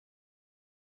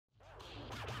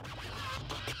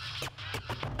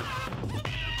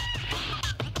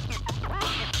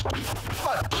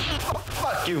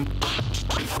Fuck you.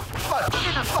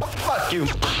 Fuck you.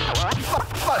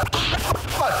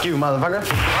 Fuck you, motherfucker.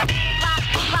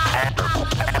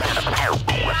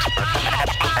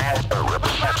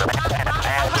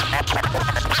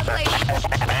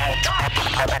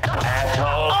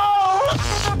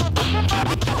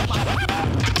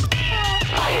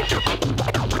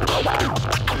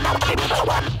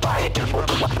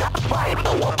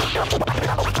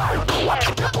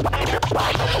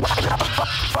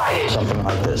 Something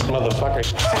like this. Motherfucker.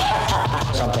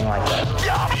 Something like that. Get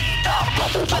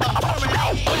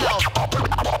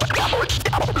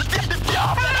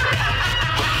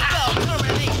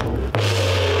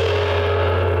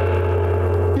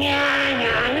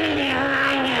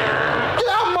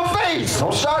out of my face!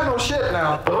 Don't start no shit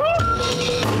now.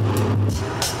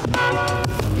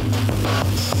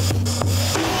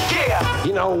 Yeah!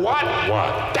 You know what?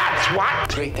 What? That's what!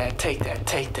 Take that, take that,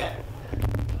 take that.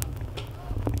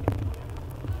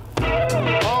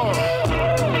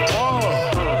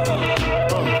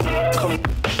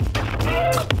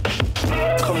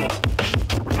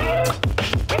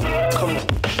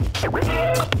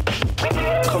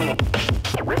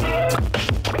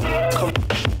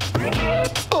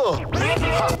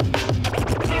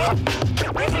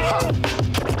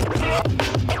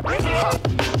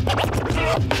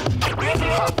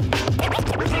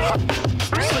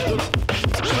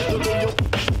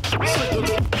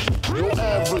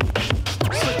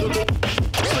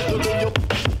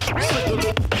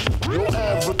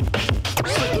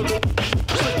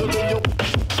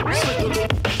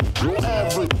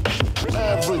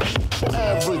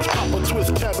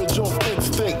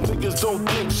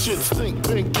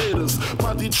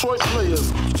 Detroit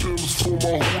players, Tim's for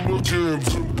my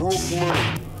hooligans in Brooklyn.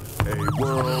 Hey,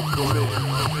 world, come in.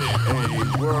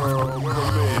 Hey, world, come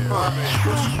in.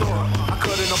 I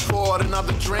couldn't afford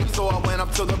another drink, so I went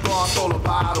up to the bar, stole a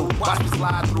bottle, watched me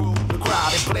slide through the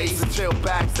crowd and blaze and chill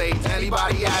backstage.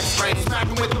 Anybody act strange,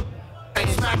 smacking with them, ain't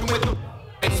smacking with them,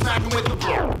 ain't smacking with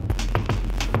them.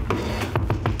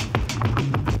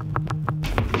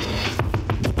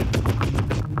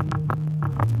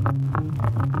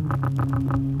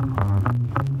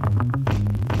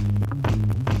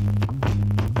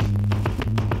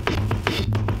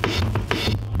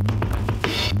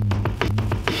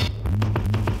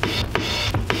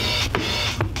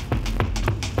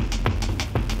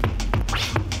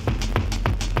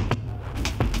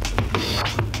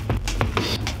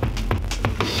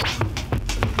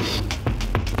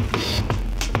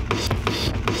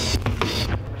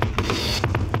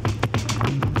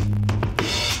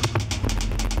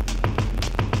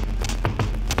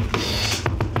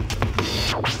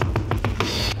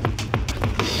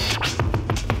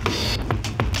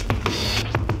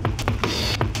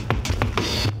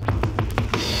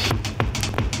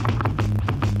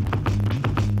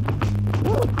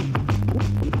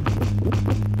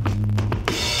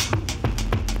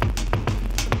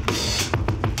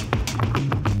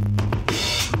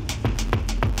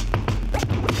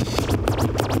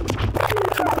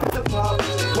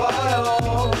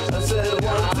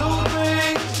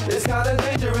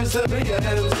 to be an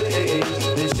MC.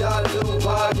 This shot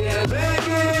Tupac and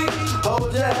Biggie.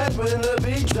 Hold your head when the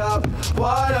beat drop.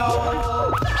 Why on?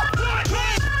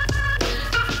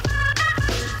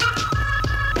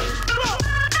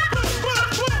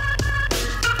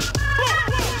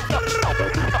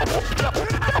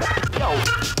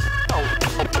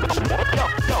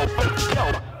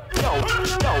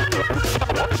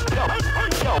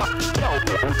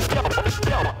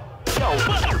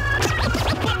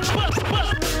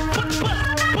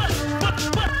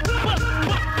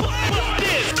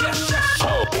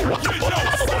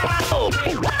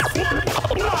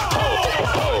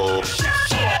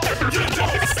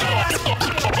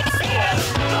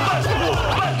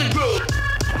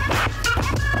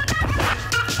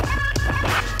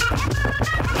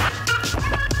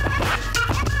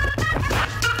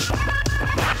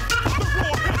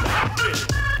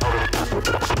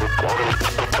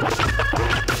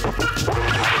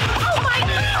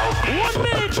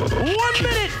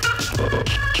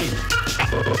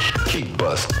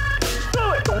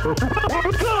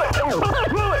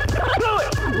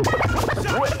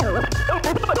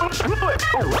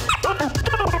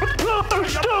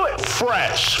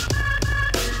 Fresh.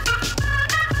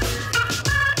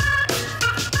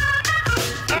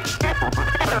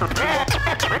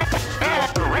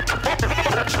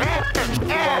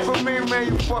 For me, man,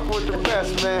 you fuck with the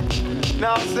best, man.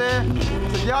 Know what I'm saying?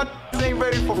 So y'all ain't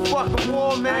ready for fucking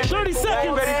war, man. 30 seconds.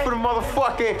 Ain't ready for the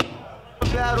motherfucking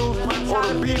battles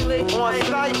or the beef on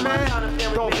site, man,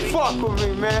 don't fuck with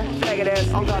me, man. I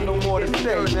don't got no more to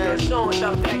say, man.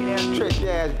 Trick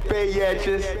ass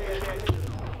bitches.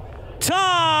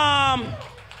 Tom!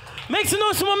 Make some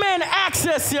noise for my man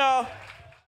Access, y'all.